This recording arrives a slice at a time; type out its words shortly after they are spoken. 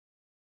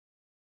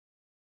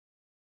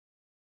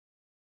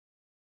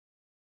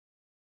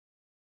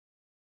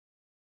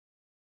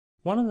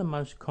One of the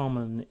most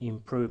common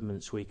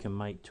improvements we can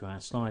make to our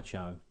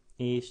slideshow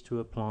is to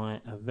apply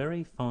a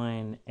very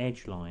fine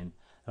edge line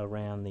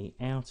around the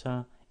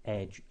outer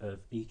edge of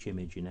each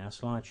image in our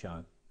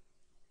slideshow.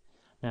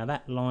 Now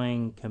that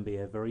line can be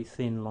a very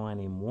thin line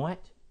in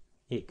white,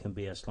 it can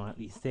be a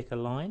slightly thicker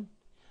line,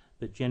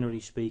 but generally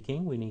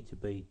speaking we need to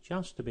be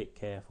just a bit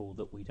careful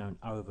that we don't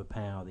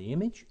overpower the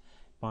image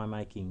by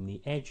making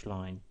the edge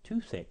line too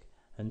thick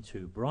and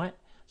too bright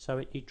so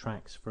it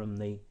detracts from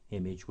the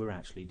image we're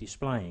actually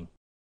displaying.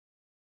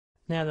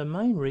 Now the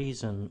main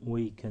reason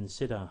we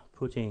consider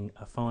putting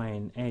a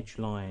fine edge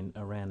line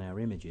around our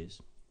images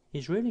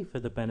is really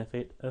for the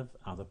benefit of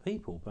other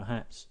people,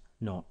 perhaps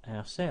not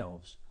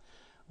ourselves.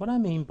 What I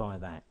mean by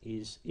that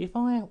is if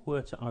I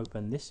were to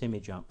open this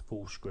image up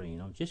full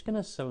screen, I'm just going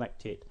to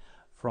select it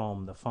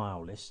from the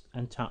file list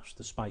and touch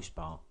the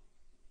spacebar.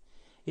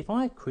 If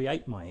I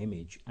create my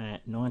image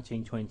at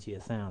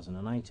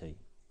 1920-1080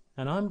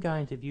 and I'm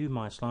going to view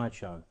my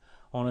slideshow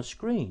on a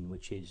screen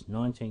which is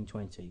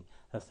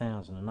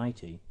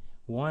 1920-1080,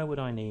 why would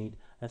I need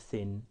a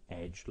thin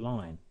edge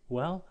line?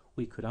 Well,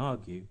 we could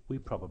argue we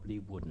probably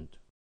wouldn't.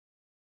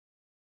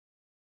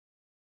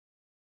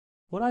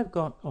 What I've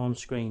got on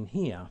screen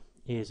here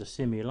is a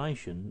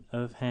simulation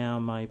of how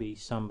maybe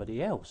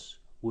somebody else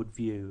would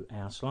view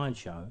our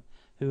slideshow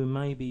who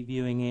may be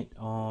viewing it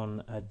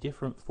on a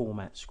different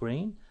format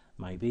screen,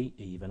 maybe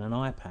even an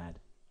iPad.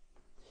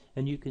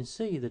 And you can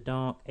see the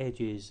dark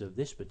edges of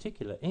this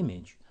particular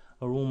image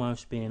are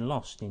almost being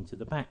lost into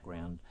the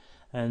background,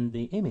 and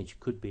the image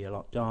could be a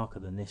lot darker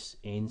than this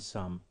in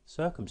some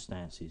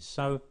circumstances.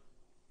 So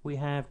we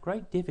have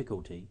great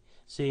difficulty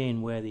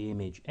seeing where the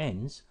image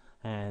ends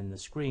and the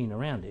screen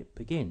around it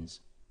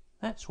begins.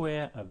 That's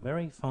where a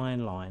very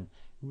fine line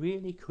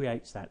really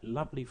creates that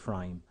lovely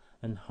frame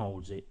and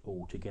holds it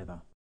all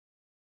together.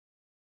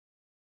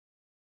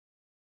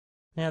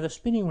 Now the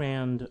spinning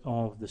round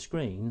of the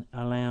screen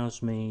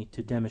allows me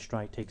to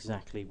demonstrate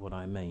exactly what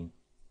I mean.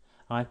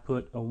 I've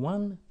put a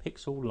 1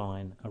 pixel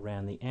line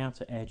around the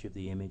outer edge of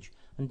the image,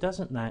 and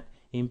doesn't that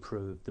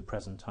improve the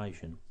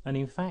presentation? And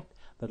in fact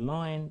the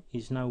line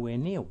is nowhere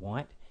near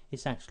white,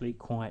 it's actually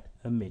quite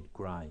a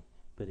mid-grey,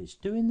 but it's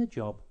doing the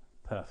job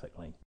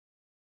perfectly.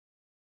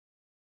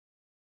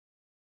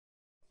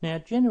 Now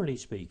generally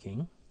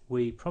speaking,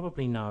 we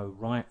probably know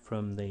right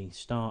from the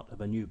start of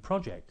a new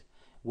project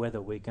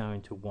whether we're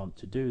going to want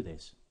to do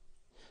this.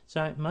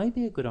 So it may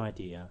be a good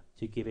idea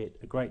to give it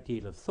a great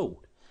deal of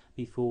thought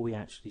before we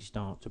actually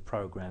start to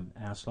program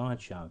our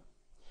slideshow,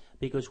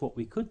 because what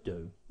we could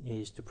do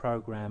is to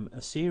program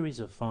a series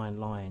of fine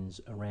lines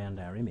around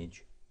our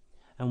image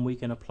and we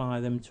can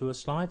apply them to a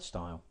slide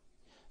style.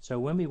 So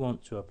when we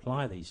want to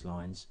apply these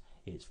lines,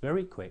 it's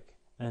very quick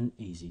and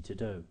easy to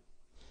do,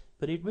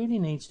 but it really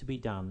needs to be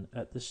done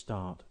at the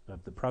start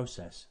of the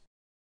process.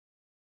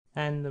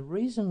 And the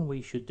reason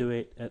we should do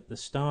it at the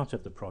start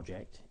of the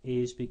project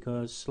is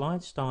because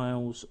slide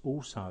styles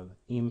also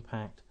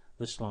impact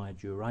the slide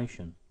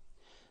duration.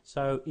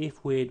 So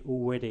if we'd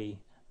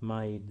already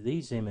made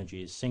these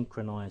images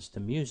synchronized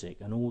to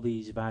music and all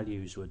these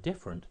values were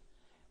different,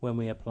 when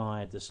we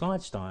applied the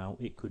slide style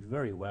it could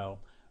very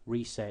well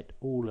reset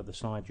all of the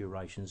slide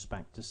durations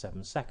back to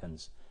 7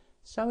 seconds.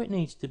 So it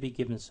needs to be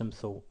given some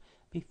thought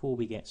before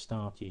we get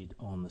started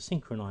on the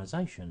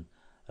synchronization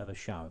of a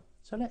show.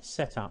 So let's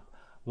set up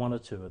one or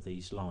two of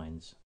these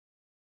lines.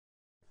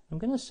 I'm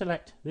going to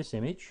select this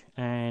image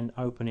and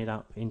open it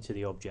up into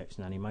the Objects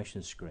and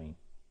Animation screen.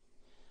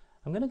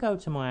 I'm going to go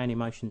to my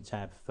Animation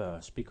tab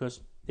first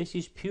because this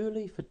is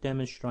purely for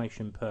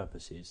demonstration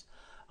purposes.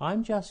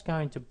 I'm just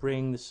going to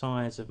bring the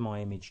size of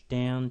my image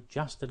down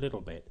just a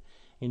little bit.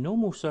 In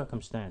normal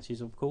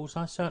circumstances, of course,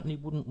 I certainly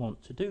wouldn't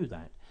want to do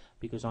that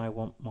because I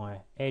want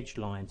my edge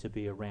line to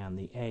be around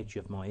the edge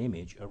of my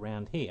image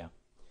around here.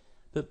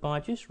 But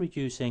by just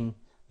reducing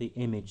the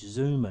image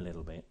zoom a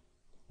little bit,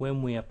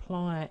 when we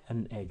apply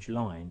an edge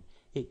line,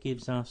 it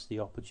gives us the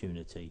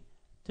opportunity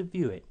to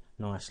view it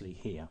nicely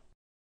here.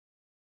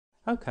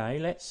 Okay,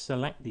 let's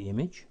select the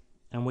image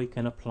and we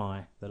can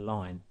apply the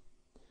line.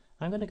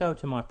 I'm going to go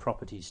to my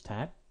Properties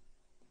tab.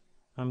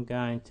 I'm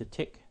going to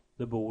tick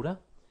the border.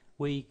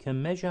 We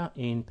can measure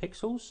in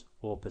pixels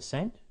or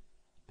percent.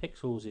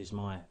 Pixels is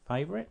my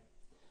favorite.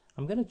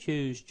 I'm going to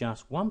choose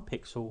just 1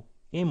 pixel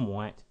in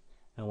white,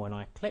 and when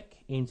I click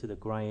into the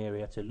grey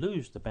area to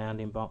lose the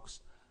bounding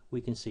box,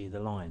 we can see the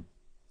line.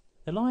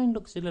 The line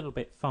looks a little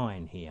bit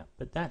fine here,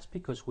 but that's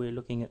because we're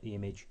looking at the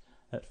image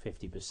at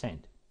 50%.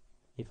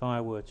 If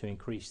I were to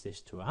increase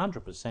this to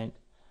 100%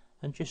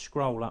 and just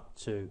scroll up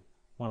to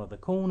one of the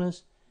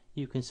corners,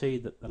 you can see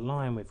that the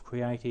line we've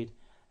created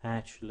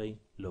actually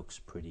looks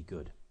pretty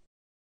good.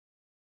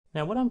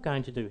 Now what I'm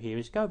going to do here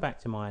is go back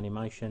to my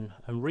animation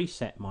and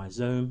reset my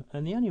zoom,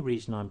 and the only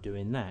reason I'm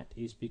doing that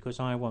is because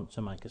I want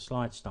to make a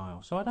slide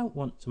style. So I don't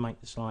want to make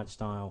the slide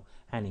style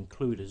and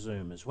include a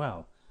zoom as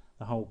well.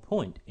 The whole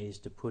point is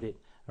to put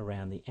it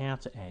around the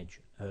outer edge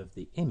of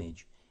the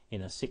image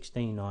in a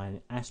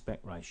 16:9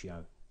 aspect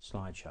ratio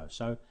slideshow.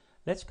 So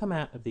let's come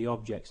out of the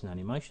Objects and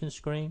Animation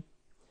screen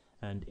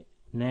and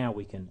now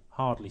we can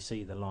hardly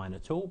see the line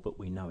at all, but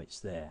we know it's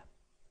there.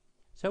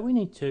 So we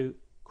need to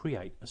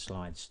create a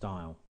slide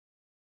style.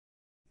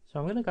 So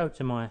I'm going to go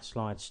to my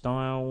slide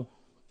style,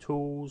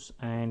 tools,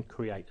 and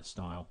create a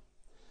style.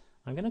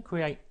 I'm going to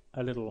create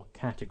a little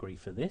category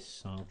for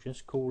this. I'll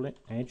just call it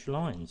edge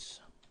lines.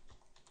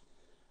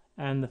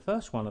 And the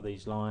first one of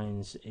these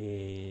lines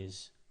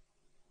is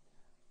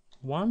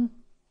 1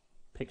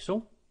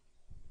 pixel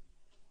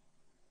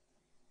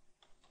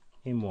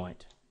in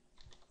white,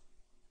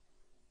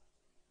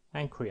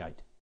 and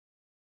create.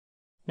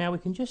 Now we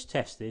can just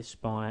test this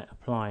by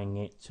applying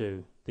it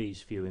to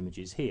these few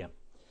images here,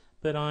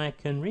 but I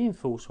can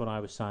reinforce what I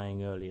was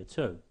saying earlier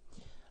too.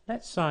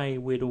 Let's say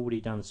we'd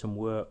already done some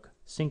work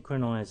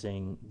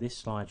synchronizing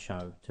this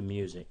slideshow to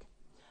music,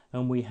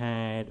 and we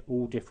had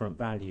all different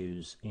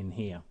values in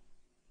here,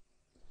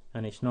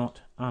 and it's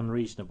not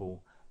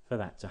unreasonable for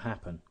that to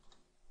happen.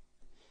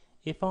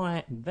 If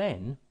I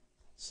then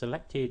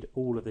selected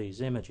all of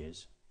these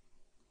images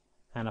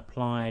and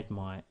applied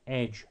my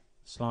edge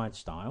slide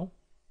style,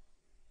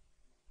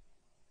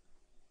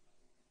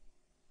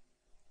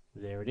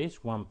 there it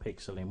is, 1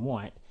 pixel in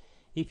white.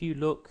 If you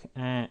look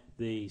at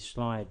the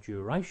slide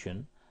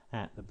duration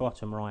at the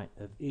bottom right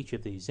of each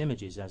of these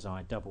images, as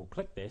I double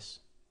click this,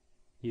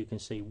 you can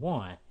see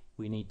why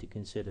we need to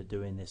consider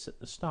doing this at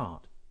the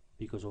start,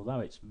 because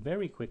although it's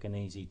very quick and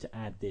easy to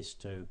add this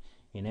to,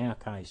 in our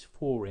case,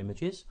 4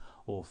 images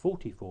or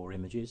 44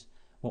 images,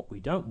 what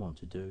we don't want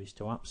to do is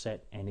to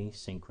upset any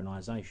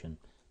synchronization,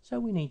 so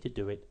we need to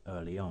do it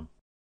early on.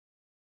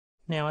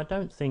 Now I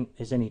don't think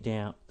there's any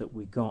doubt that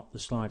we got the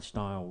slide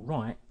style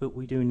right, but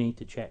we do need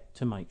to check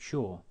to make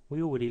sure.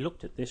 We already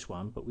looked at this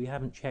one, but we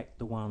haven't checked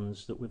the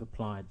ones that we've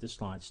applied the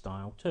slide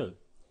style to.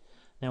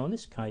 Now in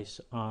this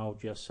case I'll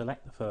just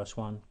select the first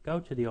one,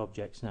 go to the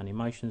objects and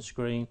animation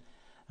screen,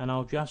 and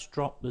I'll just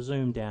drop the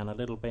zoom down a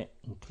little bit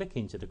and click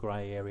into the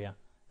grey area,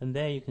 and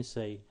there you can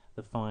see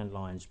the fine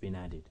line's been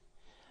added.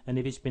 And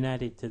if it's been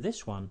added to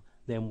this one,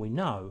 then we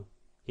know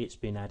it's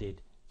been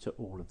added to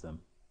all of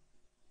them.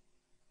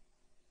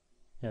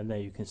 And there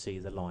you can see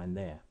the line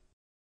there.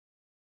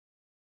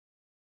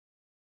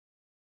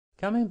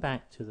 Coming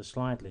back to the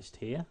slide list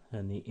here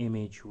and the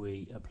image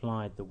we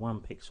applied the 1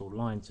 pixel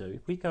line to,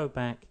 if we go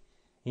back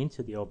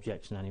into the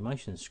objects and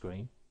animation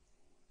screen,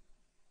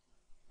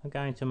 I'm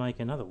going to make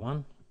another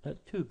one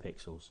at 2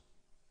 pixels,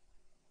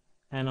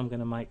 and I'm going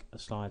to make a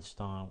slide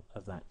style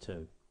of that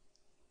too.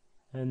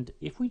 And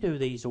if we do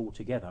these all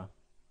together,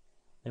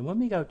 then when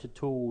we go to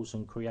tools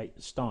and create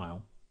the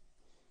style,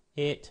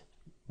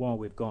 while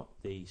we've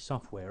got the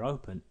software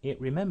open, it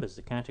remembers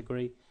the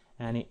category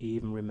and it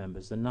even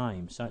remembers the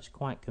name. So it's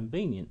quite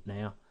convenient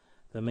now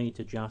for me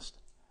to just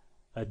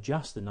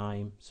adjust the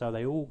name so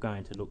they're all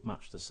going to look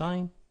much the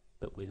same,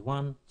 but with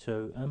 1,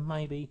 2 and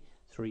maybe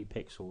 3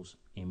 pixels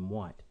in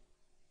white.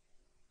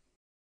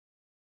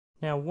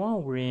 Now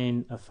while we're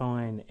in a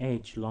fine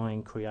edge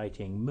line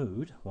creating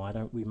mood, why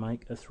don't we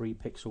make a 3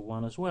 pixel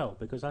one as well,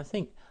 because I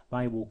think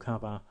they will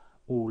cover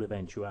all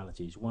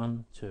eventualities,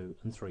 1, 2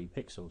 and 3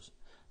 pixels.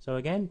 So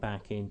again,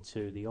 back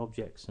into the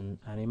objects and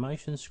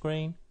animation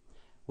screen,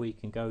 we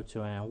can go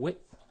to our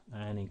width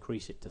and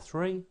increase it to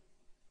 3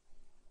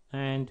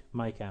 and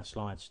make our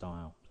slide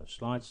style. So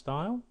slide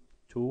style,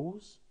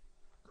 tools,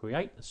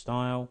 create the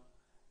style,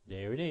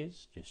 there it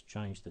is, just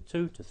change the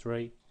 2 to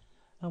 3,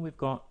 and we've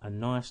got a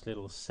nice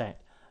little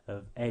set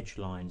of edge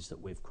lines that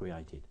we've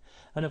created.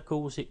 And of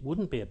course it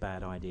wouldn't be a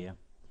bad idea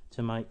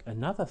to make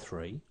another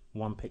 3,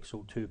 1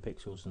 pixel, 2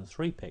 pixels and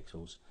 3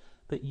 pixels,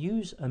 but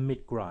use a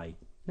mid-grey.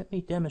 Let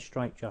me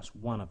demonstrate just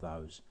one of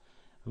those.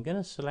 I'm going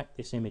to select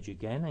this image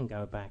again and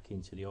go back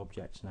into the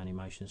objects and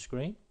animation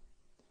screen.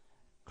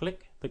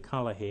 Click the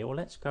colour here, or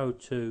let's go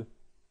to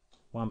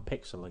 1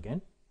 pixel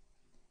again.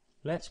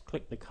 Let's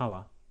click the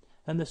colour.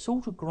 And the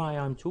sort of grey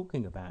I'm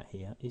talking about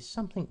here is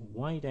something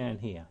way down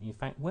here. In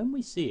fact, when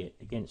we see it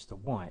against the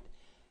white,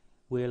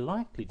 we're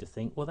likely to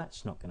think, well,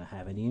 that's not going to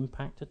have any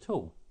impact at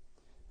all.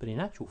 But in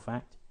actual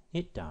fact,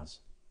 it does.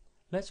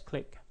 Let's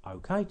click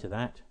OK to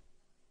that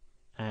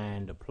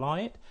and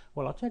apply it.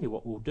 Well, I'll tell you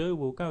what we'll do.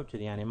 We'll go to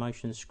the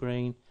animation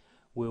screen.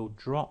 We'll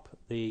drop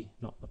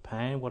not the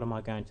pan. What am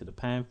I going to the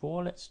pan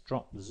for? Let's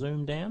drop the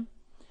zoom down.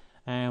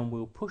 And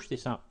we'll push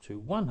this up to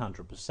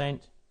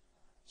 100%.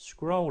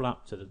 Scroll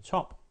up to the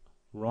top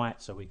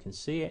right so we can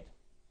see it,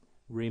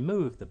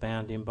 remove the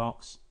bounding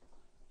box,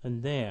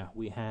 and there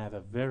we have a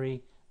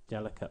very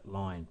delicate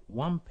line,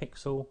 1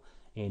 pixel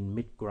in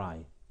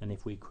mid-grey. And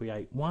if we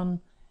create 1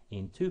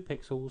 in 2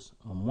 pixels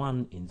and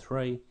 1 in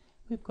 3,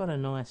 we've got a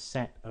nice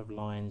set of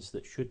lines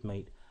that should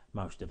meet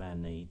most of our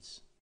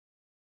needs.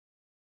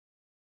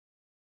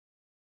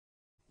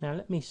 Now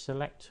let me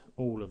select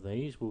all of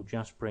these. We'll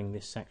just bring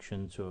this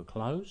section to a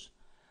close.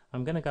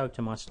 I'm going to go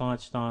to my slide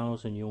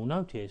styles, and you'll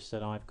notice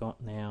that I've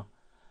got now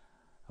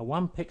a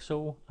 1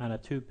 pixel and a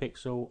 2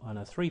 pixel and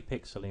a 3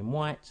 pixel in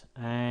white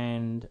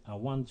and a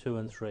 1, 2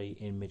 and 3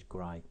 in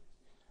mid-grey.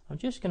 I'm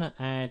just going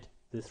to add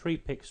the 3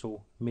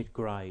 pixel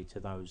mid-grey to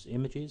those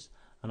images,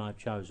 and I've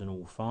chosen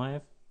all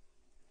 5.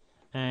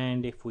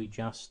 And if we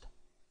just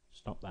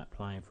stop that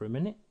playing for a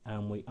minute,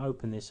 and we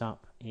open this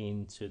up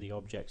into the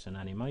objects and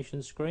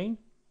animation screen,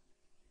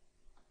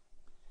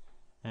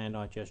 and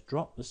I just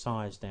drop the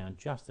size down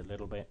just a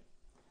little bit.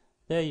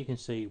 There you can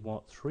see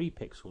what 3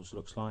 pixels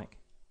looks like,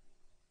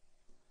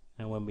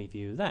 and when we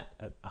view that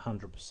at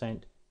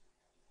 100%,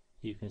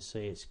 you can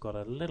see it's got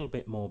a little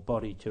bit more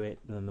body to it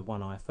than the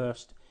one I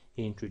first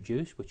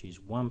introduced, which is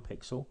 1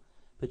 pixel,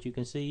 but you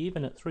can see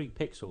even at 3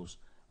 pixels,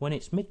 when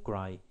it's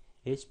mid-grey,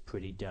 it's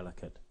pretty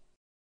delicate.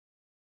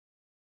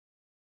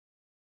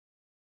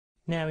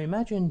 Now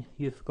imagine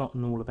you've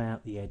forgotten all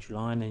about the edge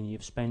line and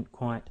you've spent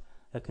quite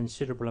a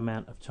considerable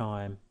amount of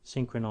time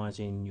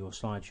synchronizing your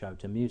slideshow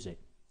to music.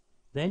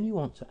 Then you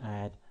want to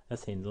add a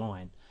thin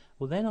line.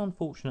 Well, then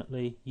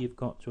unfortunately you've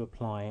got to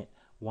apply it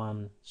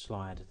one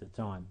slide at a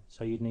time.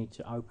 So you need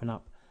to open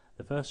up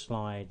the first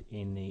slide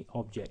in the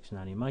objects and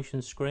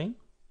animation screen,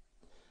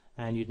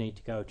 and you need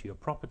to go to your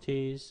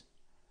properties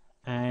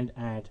and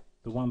add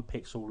the 1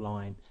 pixel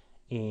line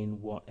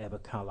in whatever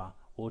color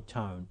or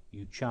tone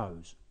you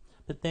chose.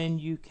 But then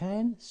you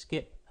can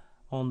skip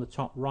on the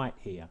top right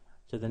here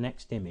to the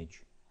next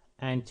image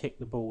and tick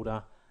the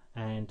border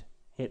and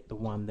hit the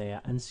one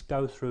there and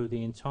go through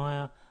the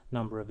entire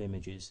number of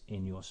images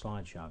in your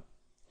slideshow.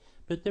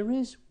 But there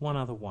is one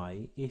other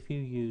way if you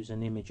use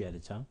an image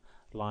editor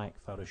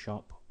like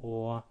Photoshop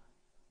or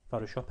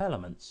Photoshop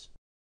Elements.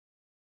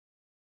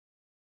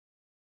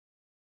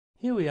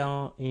 Here we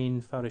are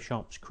in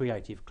Photoshop's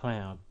Creative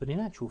Cloud, but in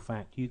actual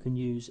fact you can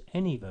use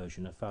any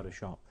version of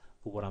Photoshop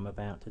for what I'm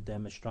about to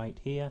demonstrate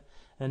here,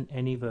 and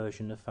any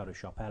version of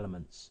Photoshop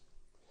Elements.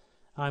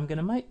 I'm going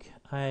to make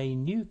a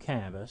new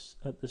canvas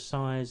at the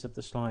size of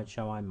the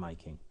slideshow I'm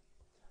making.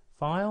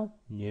 File,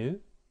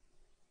 New.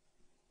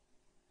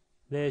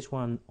 There's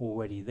one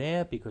already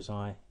there because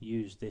I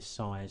use this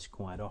size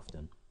quite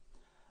often.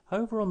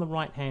 Over on the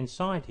right hand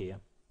side here,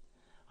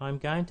 I'm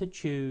going to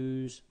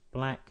choose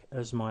black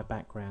as my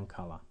background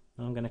color.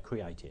 I'm going to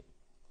create it.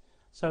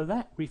 So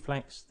that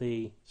reflects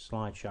the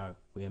slideshow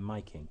we're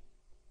making.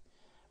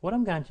 What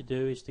I'm going to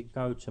do is to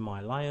go to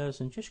my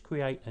layers and just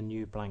create a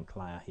new blank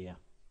layer here.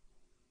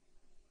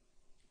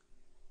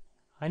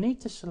 I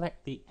need to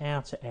select the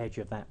outer edge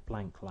of that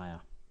blank layer.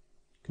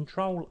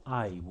 Control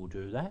A will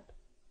do that.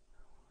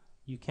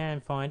 You can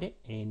find it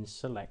in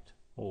Select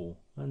All,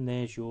 and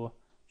there's your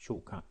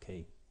shortcut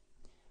key.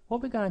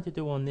 What we're going to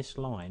do on this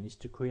line is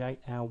to create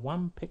our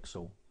 1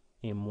 pixel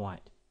in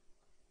white.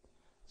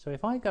 So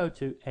if I go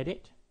to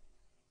Edit,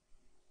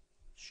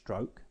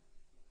 Stroke,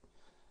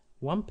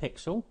 1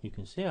 pixel, you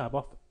can see I've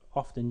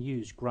often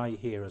used grey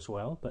here as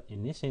well, but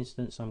in this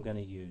instance I'm going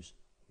to use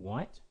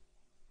white.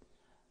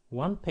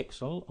 1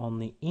 pixel on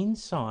the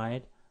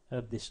inside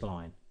of this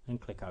line and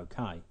click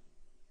OK.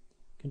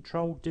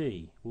 Control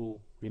D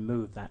will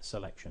remove that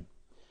selection.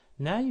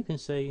 Now you can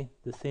see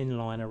the thin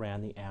line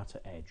around the outer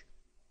edge.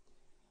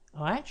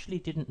 I actually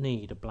didn't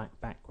need a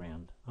black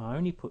background. I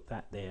only put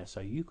that there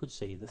so you could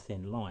see the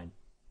thin line.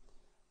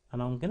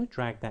 And I'm going to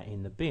drag that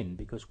in the bin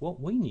because what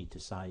we need to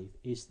save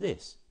is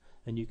this.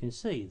 And you can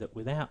see that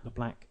without the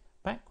black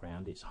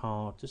background it's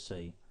hard to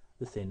see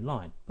the thin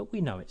line, but we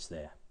know it's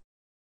there.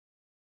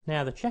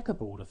 Now the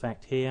checkerboard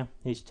effect here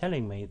is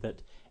telling me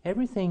that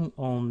everything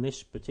on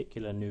this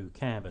particular new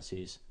canvas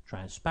is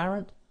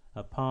transparent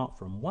apart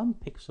from 1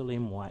 pixel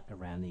in white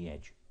around the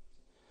edge.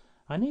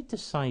 I need to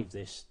save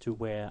this to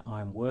where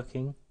I'm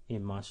working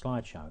in my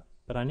slideshow,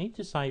 but I need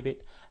to save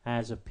it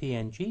as a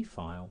PNG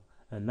file,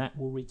 and that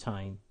will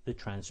retain the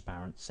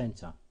transparent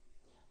center.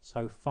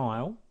 So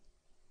File,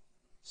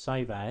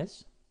 Save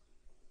As.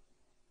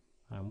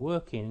 I'm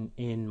working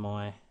in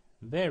my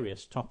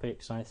various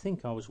topics. I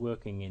think I was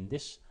working in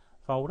this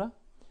folder.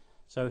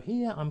 So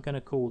here I'm going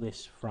to call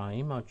this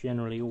Frame. I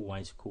generally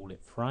always call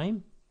it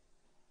Frame.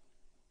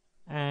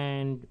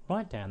 And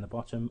right down the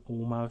bottom,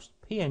 almost,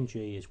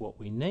 PNG is what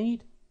we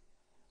need.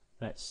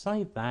 Let's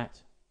save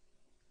that.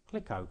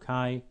 Click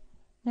OK.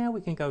 Now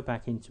we can go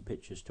back into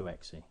Pictures to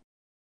Exe.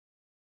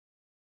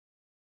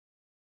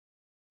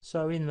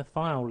 So in the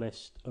file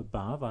list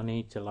above I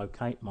need to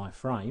locate my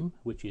frame,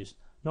 which is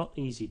not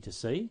easy to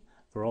see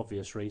for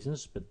obvious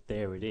reasons, but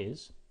there it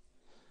is.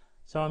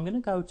 So I'm going to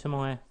go to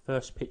my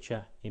first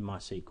picture in my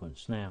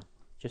sequence. Now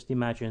just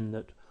imagine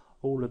that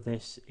all of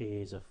this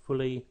is a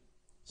fully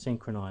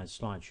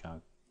synchronized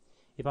slideshow.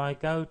 If I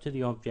go to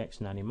the Objects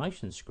and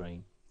Animation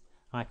screen,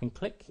 I can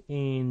click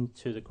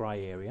into the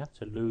grey area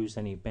to lose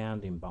any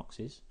bounding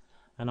boxes,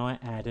 and I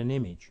add an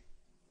image.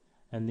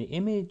 And the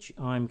image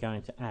I'm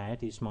going to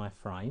add is my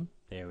frame.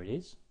 There it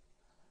is.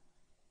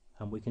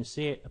 And we can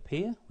see it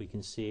appear, we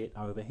can see it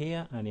over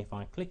here, and if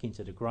I click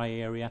into the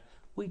grey area,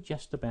 we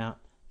just about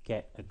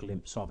get a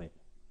glimpse of it.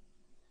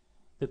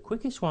 The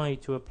quickest way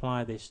to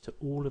apply this to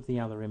all of the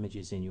other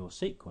images in your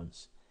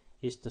sequence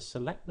is to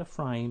select the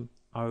frame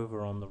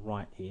over on the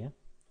right here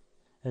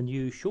and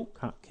use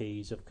shortcut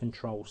keys of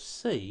Control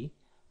C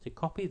to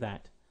copy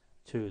that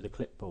to the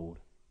clipboard.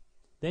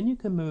 Then you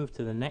can move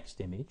to the next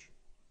image,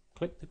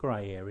 click the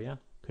grey area,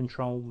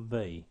 Control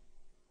V.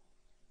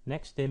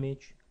 Next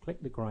image,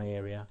 click the grey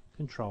area,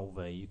 Control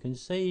V. You can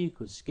see you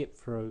could skip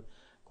through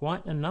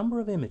quite a number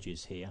of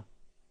images here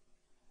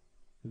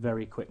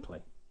very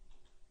quickly.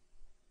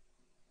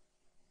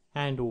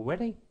 And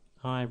already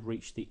I've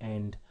reached the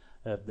end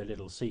of the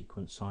little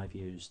sequence I've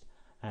used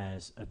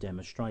as a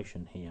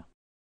demonstration here.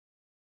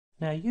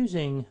 Now,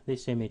 using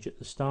this image at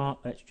the start,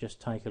 let's just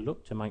take a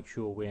look to make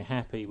sure we're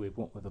happy with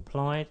what we've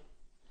applied.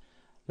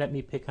 Let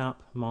me pick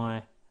up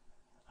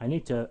I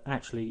need to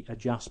actually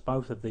adjust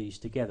both of these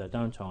together,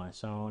 don't I?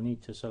 So I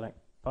need to select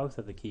both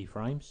of the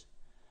keyframes.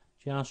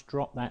 Just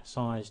drop that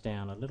size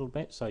down a little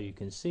bit so you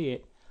can see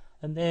it.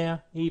 And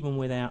there, even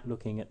without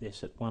looking at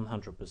this at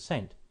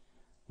 100%,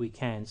 we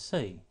can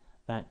see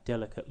that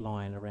delicate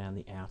line around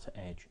the outer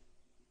edge.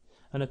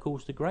 And of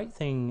course, the great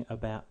thing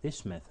about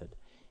this method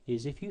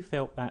is if you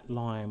felt that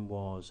line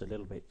was a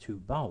little bit too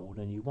bold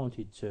and you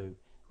wanted to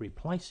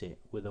replace it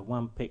with a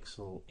 1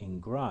 pixel in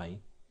grey,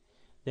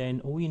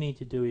 then all you need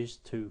to do is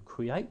to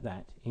create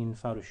that in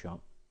Photoshop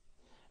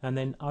and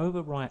then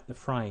overwrite the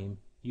frame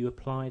you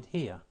applied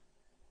here.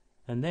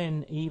 And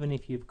then even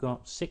if you've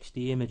got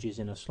 60 images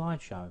in a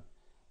slideshow,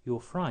 your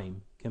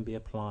frame can be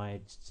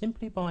applied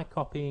simply by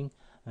copying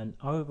and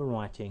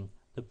overwriting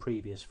the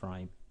previous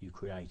frame you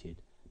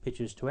created.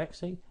 Pictures to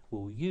Exe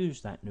will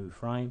use that new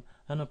frame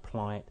and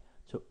apply it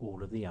to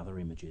all of the other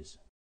images.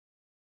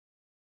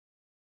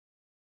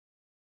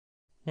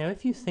 Now,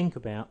 if you think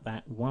about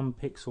that 1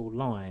 pixel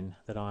line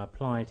that I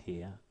applied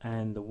here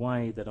and the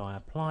way that I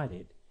applied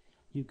it,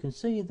 you can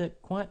see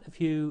that quite a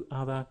few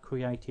other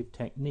creative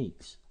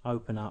techniques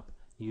open up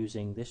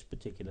using this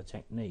particular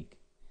technique,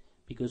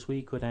 because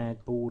we could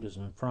add borders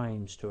and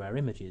frames to our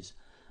images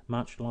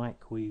much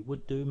like we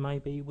would do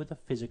maybe with a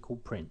physical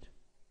print.